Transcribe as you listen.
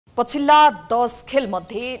पछिल्ला 10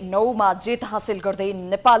 खेलमध्ये 9 मा जित हासिल गर्दै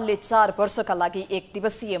नेपालले 4 वर्षका लागि एक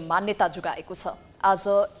दिवसीय मान्यता जुगाएको छ। आज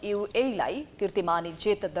युएईलाई कीर्तिमानी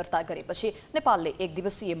जित दर्ता गरेपछि नेपालले एक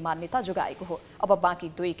दिवसीय मान्यता जुगाएको हो। अब बाँकी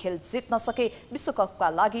 2 खेल जित्न सके विश्वकपका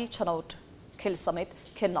लागि छनौट खेल समेत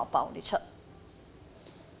खेल्न पाउनेछ।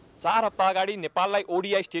 4 हप्ता अगाडि नेपाललाई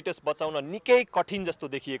ओडीआई स्टेटस बचाउन निकै कठिन जस्तो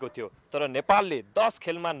देखिएको थियो, तर नेपालले 10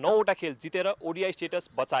 खेलमा 9वटा खेल जितेर ओडीआई स्टेटस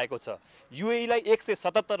बचाएको छ। युएईलाई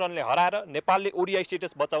 177 रनले हराएर नेपालले ओडीआई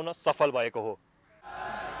स्टेटस बचाउन सफल भएको हो।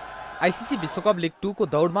 आईसीसी विश्वकप लिग 2 को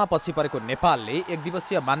दौडमा पछि परेको नेपालले एक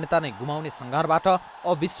दिवसीय मान्यता नै गुमाउने संघारबाट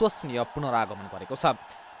अविश्वसनीय पुनरागमन गरेको छ।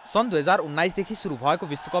 सन् 2019 देखि सुरु भएको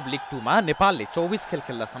विश्वकप लिग 2 मा नेपालले 24 खेल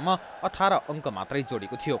खेल्दासम्म 18 अङ्क मात्रै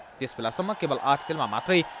जोडेको थियो। त्यसबेलासम्म केवल 8 खेलमा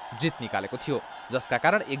मात्रै जित निकालेको थियो, जसका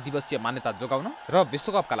कारण एक दिवसीय मान्यता जोगाउन र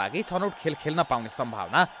विश्वकपका लागि छनौट खेल खेल्न पाउने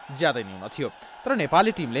सम्भावना ज्यादै न्यून थियो। तर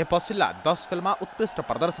नेपाली टिमले पछिल्ला 10 खेलमा उत्कृष्ट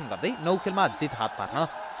प्रदर्शन गर्दै 9 खेलमा जित हात पार्न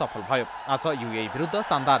सफल भयो। आज युएई विरुद्ध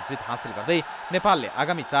शानदार जित हासिल गर्दै नेपालले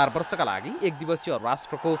आगामी 4 वर्षका लागि एक दिवसीय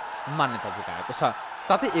राष्ट्रको मान्यता जुटाएको छ।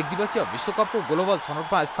 साथै एक दिवसीय विश्वकपको ग्लोबल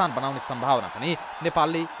छनौटमा स्थान बनाउने सम्भावना पनि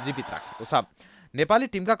नेपालले जीवित राखेको छ। नेपाली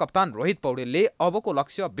टिमका कप्तान रोहित पौडेलले अबको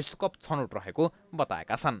लक्ष्य विश्वकप छनौट रहेको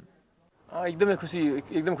बताएका छन्। एकदम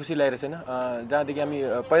खुसी लागिरहेछ हैन। जहाँदेखि हामी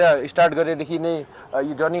पहिला स्टार्ट गरेदेखि नै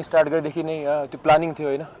यो जर्नी स्टार्ट गरेदेखि नै त्यो प्लानिङ थियो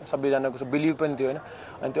हैन, सबैजनाको बिलिभ पनि थियो हैन।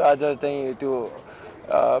 अनि त्यो आज चाहिँ त्यो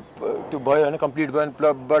भयो हैन, कम्प्लिट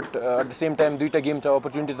भयो। But at the same time 2टा game छ,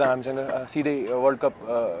 अपर्च्युनिटी छ हामीसँग सिधै वर्ल्ड कप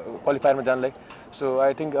क्वालिफायरमा जानलाई। सो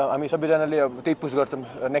आई थिंक हामी सबैजनाले त्यही पुश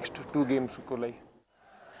गर्छौँ नेक्स्ट 2 गेम्सको लागि।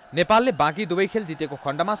 नेपालले बाँकी 2 खेल जितेको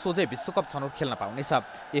खण्डमा सोझै विश्वकप छनौट खेल्न पाउनेछ।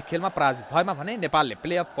 एक खेलमा पराजित भएमा भने नेपालले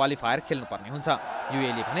प्लेअफ क्वालिफायर खेल्नुपर्ने हुन्छ।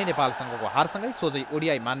 युएईले भने नेपालसँगको हारसँगै सोझै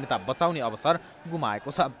ओडीआई मान्यता बचाउने अवसर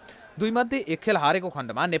गुमाएको छ। 2 मध्ये 1 खेल हारेको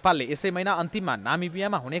खण्डमा नेपालले यसै महिना अन्तिममा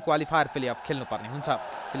नामिबियामा हुने क्वालिफायर प्लेअफ खेल्नुपर्ने हुन्छ।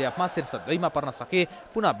 प्लेअफमा शीर्ष 2 मा पर्न सके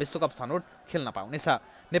पुनः विश्वकप छनौट खेल्न पाउनेछ।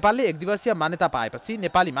 नेपालले एक दिवसीय मान्यता पाएपछि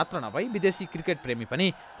नेपाली मात्र नभई विदेशी क्रिकेट प्रेमी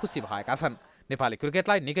पनि खुसी भएका छन्। नेपाली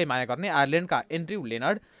क्रिकेटलाई निकै माया गर्ने आयरल्यान्डका एन्ड्रयू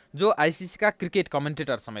लेनर्ड, जो आईसीसीका क्रिकेट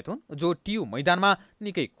कमेन्टेटर समेत हुन्, जो टियु मैदानमा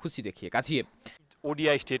निकै खुसी देखिएका थिए।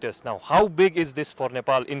 ODI status now, how big is this for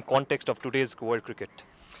Nepal in context of today's world cricket?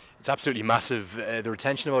 It's absolutely massive. The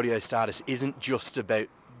retention of ODI status isn't just about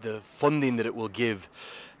the funding that it will give,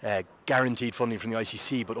 guaranteed funding from the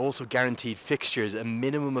ICC, but also guaranteed fixtures, a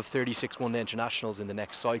minimum of 36 one-day internationals in the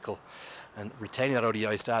next cycle. And retaining that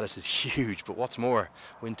ODI status is huge, but what's more,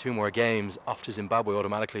 win 2 more games off to Zimbabwe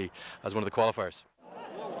automatically as one of the qualifiers.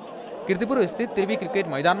 Kirtipur स्थित त्रिवी cricket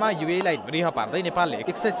मैदानमा युएईलाई गृह पार्दै नेपालले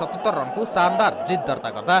 177 रनको शानदार जित दर्ता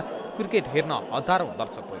गर्दा क्रिकेट हेर्न हजारौं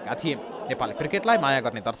दर्शक गएका थिए। नेपाली क्रिकेटलाई माया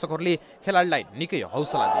गर्ने दर्शकहरूले खेलाडीलाई निकै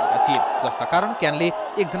हौसला दिएका थिए, जसका कारण क्यानले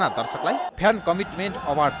एकजना दर्शकलाई फ्यान कमिटमेन्ट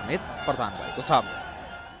अवार्ड समेत प्रदान गरेको छ।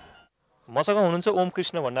 मसँग हुनुहुन्छ ओम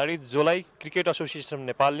कृष्ण भण्डारी, जोलाई क्रिकेट एसोसिएसन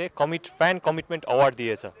नेपालले फ्यान कमिटमेन्ट अवार्ड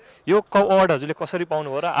दिएछ। यो अवार्ड हजुरले कसरी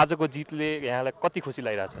पाउनुभयो र आजको जितले यहाँलाई कति खुसी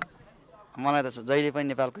लागिरहेछ? मलाई त जहिले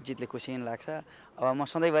पनि नेपालको जितले खुसी नै लाग्छ। अब म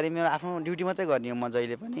सधैँभरि मेरो आफ्नो ड्युटी मात्रै गर्ने हो, म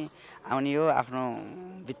जहिले पनि आउने हो, आफ्नो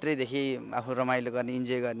भित्रैदेखि आफ्नो रमाइलो गर्ने,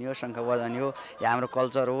 इन्जोय गर्ने हो, शङ्ख बजाउने हो। या हाम्रो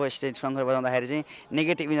कल्चर हो। स्टेज शङ्ख बजाउँदाखेरि चाहिँ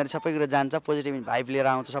नेगेटिभ इनर्जी सबै कुरो जान्छ, पोजिटिभ भाइब लिएर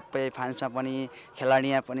आउँछ। सबै फ्यान्समा पनि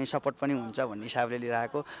खेलाडीमा पनि सपोर्ट पनि हुन्छ भन्ने हिसाबले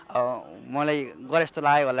लिइरहेको। मलाई गरे जस्तो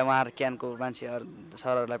लाग्यो होला, उहाँहरू क्यानको मान्छेहरू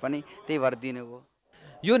सरहरूलाई पनि त्यही भएर दिनु हो।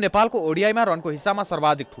 यो नेपालको ओडीआईमा रनको हिसाबमा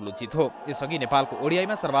सर्वाधिक ठूलो जित हो। यसअघि नेपालको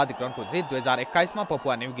ओडीआईमा सर्वाधिक रनको जित 2021 मा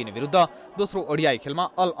पपुवा न्युगिनी विरुद्ध दोस्रो ओडीआई खेलमा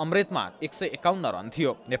अल अमरेतमा 151 रन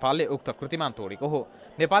थियो। नेपालले उक्त कृतिमान तोडेको हो।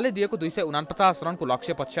 नेपालले दिएको 249 रनको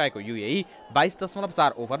लक्ष्य पछ्याएको युएई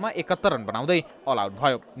 22.4 ओभरमा 71 रन बनाउँदै अल आउट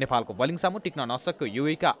भयो। नेपालको बलिङ सामु टिक्न नसकेको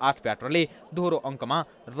युएईका 8 ब्याटरले दोहोरो अङ्कमा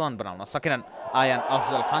रन बनाउन सकेनन्। आयान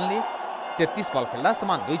अफजल खानले 33 बल खेल्दा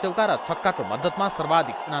समान 2 चौका र छक्काको मद्दतमा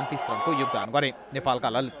सर्वाधिक 29 रनको योगदान गरे। नेपालका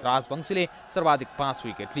ललित राजवंशीले सर्वाधिक 5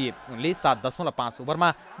 विकेट लिए। उनले 7.5 ओभरमा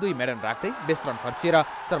 2 मेडन राख्दै 20 रन खर्चिएर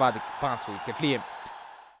सर्वाधिक 5 विकेट लिए।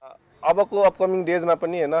 अबको अपकमिङ डेजमा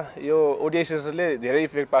पनि हैन, यो ओडीआई स्टेटसले धेरै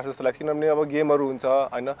इफेक्ट पार्छ जस्तो लाग्छ। किनभने अब गेमहरू हुन्छ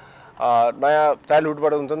हैन, नयाँ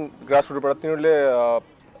चाइल्डहुडबाट हुन्छन्, ग्रासरुटबाट, तिनीहरूले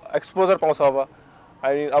एक्सपोजर पाउँछ।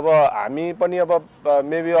 अब हामी पनि अब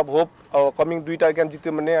मेबी अब होप कमिङ 2टा गेम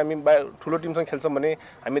जित्यौँ भने, हामी ठुलो टिमसँग खेल्छौँ भने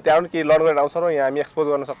हामी त्यहाँ पनि केही लर्न गरेर आउँछौँ र यहाँ हामी एक्सपोज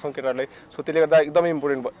गर्न सक्छौँ केटाहरूलाई। सो त्यसले गर्दा एकदमै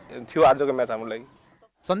इम्पोर्टेन्ट थियो आजको म्याच हाम्रो लागि।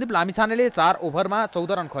 सन्दीप लामिछानेले 4 ओभरमा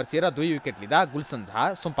 14 रन खर्चिएर 2 विकेट लिँदा गुलसन झा,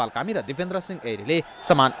 सुम्पाल कामी र दिपेन्द्र सिंह ऐरीले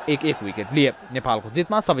समान 1-1 विकेट लिए। नेपालको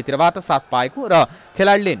जितमा सबैतिरबाट साथ पाएको र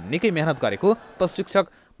खेलाडीले निकै मेहनत गरेको प्रशिक्षक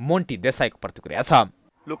मोन्टी देसाईको प्रतिक्रिया छ।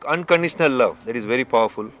 Look, unconditional love, that is very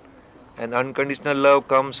powerful. And unconditional love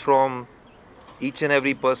comes from each and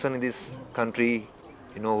every person in this country,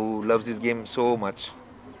 who loves this game so much.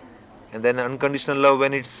 And then unconditional love,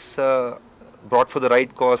 when it's brought for the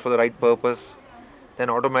right cause, for the right purpose, then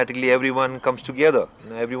automatically everyone comes together.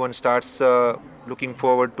 Everyone starts looking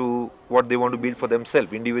forward to what they want to build for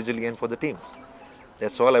themselves, individually and for the team.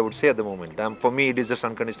 That's all I would say at the moment. For me, it is just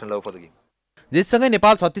unconditional love for the game. जितसँगै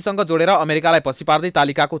Nepal 36 अङ्क जोडेर अमेरिकालाई पछि पार्दै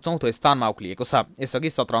तालिकाको चौथो स्थानमा उक्लिएको छ। यसअघि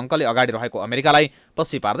 17 अङ्कले अगाडि रहेको अमेरिकालाई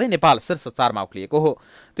पछि पार्दै नेपाल शीर्ष 4 मा उक्लिएको हो।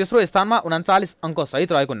 तेस्रो स्थानमा 39 अङ्क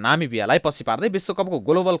सहित रहेको नामिबियालाई पछि पार्दै विश्वकपको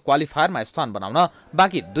ग्लोबल क्वालिफायरमा स्थान बनाउन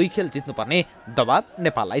बाँकी 2 खेल जित्नुपर्ने दबाव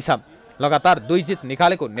नेपाललाई छ। लगातार 2 जित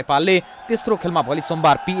निकालेको नेपालले तेस्रो खेलमा भोलि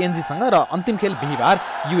सोमबार PNG सँग र अन्तिम खेल बिहीबार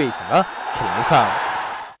UAE सँग खेल्नेछ।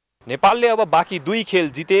 नेपालले अब बाँकी 2 खेल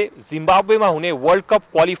जिते जिम्बाब्वेमा हुने वर्ल्ड कप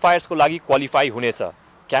क्वालिफायर्सको लागि क्वालिफाई हुनेछ।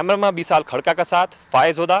 क्यामेरामा विशाल खड्काका साथ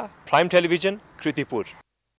फायज होदा, प्राइम टेलिभिजन, कृतिपुर।